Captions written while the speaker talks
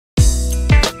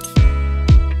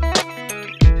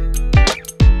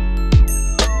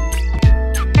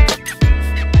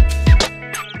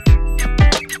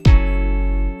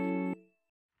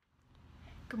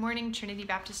morning, Trinity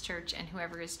Baptist Church, and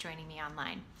whoever is joining me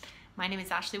online. My name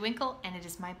is Ashley Winkle, and it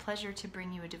is my pleasure to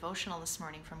bring you a devotional this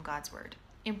morning from God's Word.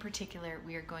 In particular,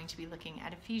 we are going to be looking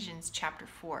at Ephesians chapter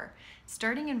 4.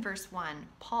 Starting in verse 1,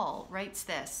 Paul writes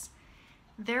this: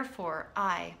 "Therefore,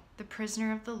 I, the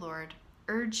prisoner of the Lord,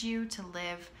 urge you to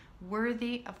live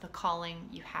worthy of the calling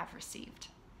you have received."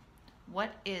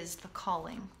 What is the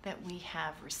calling that we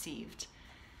have received?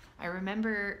 I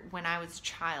remember when I was a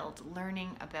child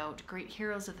learning about great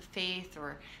heroes of the faith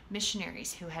or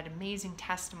missionaries who had amazing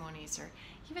testimonies, or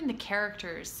even the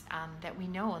characters that we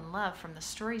know and love from the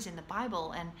stories in the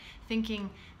Bible, and thinking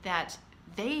that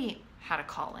they had a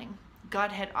calling.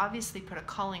 God had obviously put a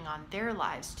calling on their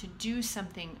lives to do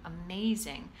something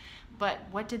amazing, but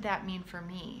what did that mean for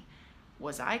me?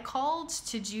 Was I called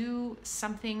to do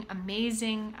something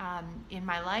amazing in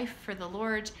my life for the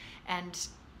Lord? And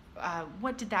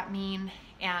what did that mean?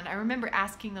 And I remember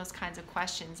asking those kinds of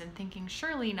questions and thinking,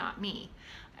 surely not me.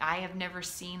 I have never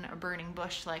seen a burning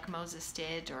bush like Moses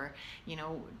did, or,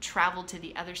 traveled to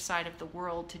the other side of the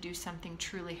world to do something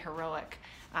truly heroic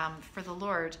for the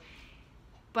Lord.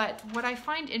 But what I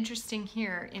find interesting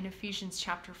here in Ephesians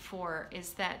chapter 4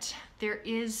 is that there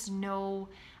is no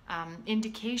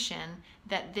indication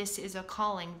that this is a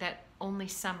calling that only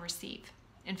some receive.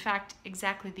 In fact,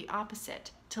 exactly the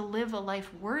opposite. To live a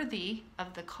life worthy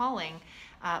of the calling,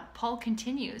 Paul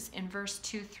continues in verse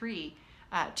 2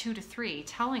 to 3,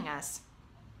 telling us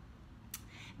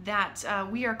that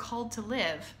we are called to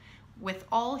live with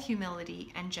all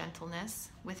humility and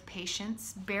gentleness, with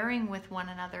patience, bearing with one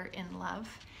another in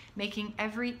love, making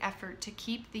every effort to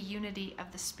keep the unity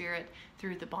of the Spirit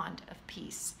through the bond of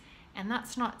peace. And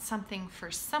that's not something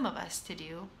for some of us to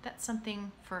do, that's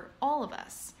something for all of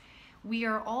us. We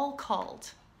are all called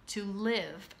to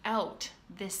live out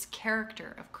this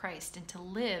character of Christ and to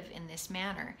live in this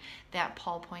manner that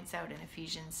Paul points out in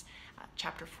Ephesians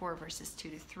chapter 4, verses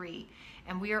 2 to 3.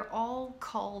 And we are all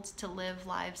called to live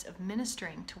lives of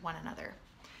ministering to one another.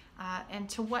 And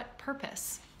to what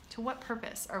purpose? To what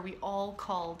purpose are we all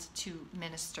called to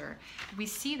minister? We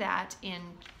see that in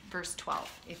verse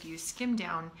 12. If you skim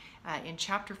down in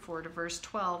chapter 4 to verse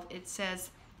 12, it says,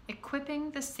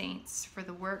 "Equipping the saints for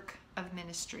the work of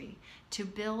ministry, to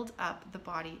build up the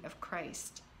body of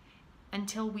Christ,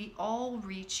 until we all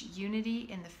reach unity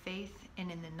in the faith and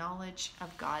in the knowledge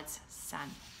of God's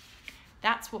Son."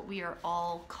 That's what we are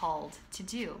all called to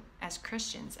do as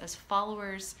Christians, as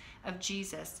followers of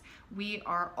Jesus. We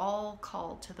are all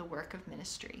called to the work of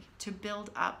ministry, to build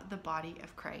up the body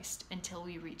of Christ until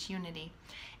we reach unity.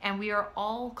 And we are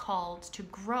all called to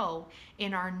grow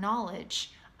in our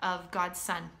knowledge of God's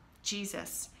Son,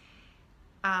 Jesus,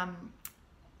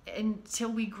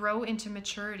 until we grow into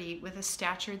maturity with a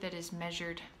stature that is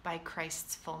measured by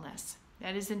Christ's fullness.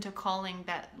 That isn't a calling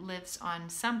that lives on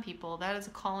some people. That is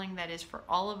a calling that is for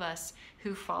all of us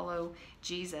who follow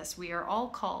Jesus. We are all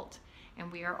called,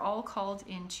 and we are all called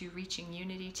into reaching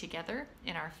unity together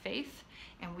in our faith,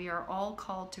 and we are all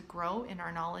called to grow in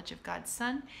our knowledge of God's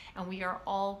Son, and we are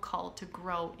all called to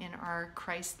grow in our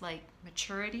Christ-like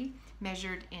maturity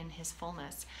measured in His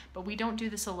fullness. But we don't do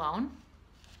this alone.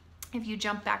 If you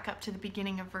jump back up to the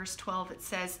beginning of verse 12, it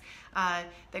says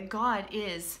that God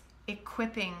is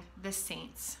equipping the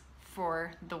saints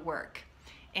for the work.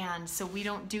 And so we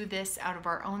don't do this out of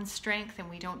our own strength, and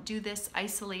we don't do this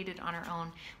isolated on our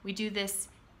own. We do this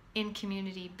in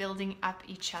community, building up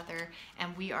each other,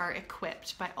 and we are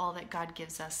equipped by all that God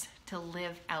gives us to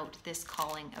live out this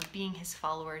calling of being His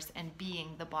followers and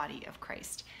being the body of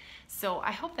Christ. So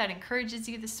I hope that encourages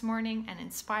you this morning and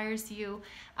inspires you.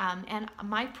 And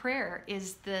my prayer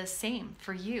is the same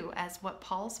for you as what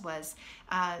Paul's was,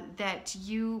 that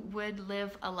you would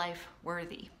live a life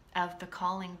worthy of the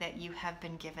calling that you have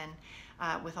been given,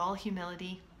 with all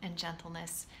humility and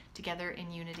gentleness, together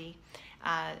in unity.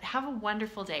 Have a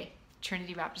wonderful day,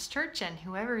 Trinity Baptist Church, and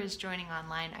whoever is joining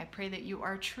online. I pray that you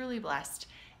are truly blessed.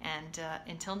 And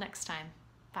until next time,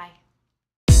 bye.